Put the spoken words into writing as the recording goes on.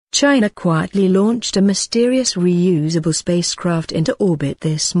China quietly launched a mysterious reusable spacecraft into orbit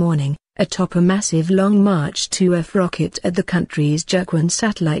this morning, atop a massive Long March 2F rocket at the country's Jiuquan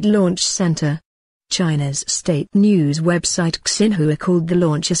Satellite Launch Center. China's state news website Xinhua called the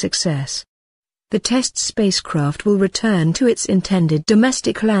launch a success. The test spacecraft will return to its intended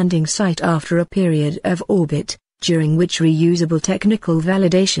domestic landing site after a period of orbit, during which reusable technical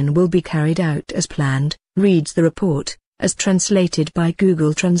validation will be carried out as planned, reads the report, as translated by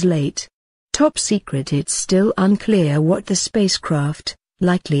Google Translate. Top secret. It's still unclear what the spacecraft,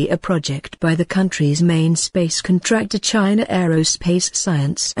 likely a project by the country's main space contractor China Aerospace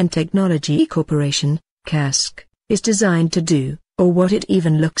Science and Technology Corporation, CASC, is designed to do, or what it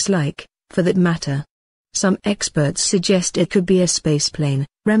even looks like, for that matter. Some experts suggest it could be a spaceplane,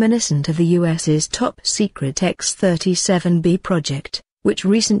 reminiscent of the US's top-secret X-37B project, which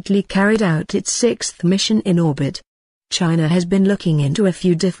recently carried out its sixth mission in orbit. China has been looking into a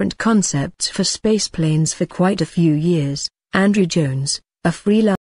few different concepts for spaceplanes for quite a few years. Andrew Jones, a freelance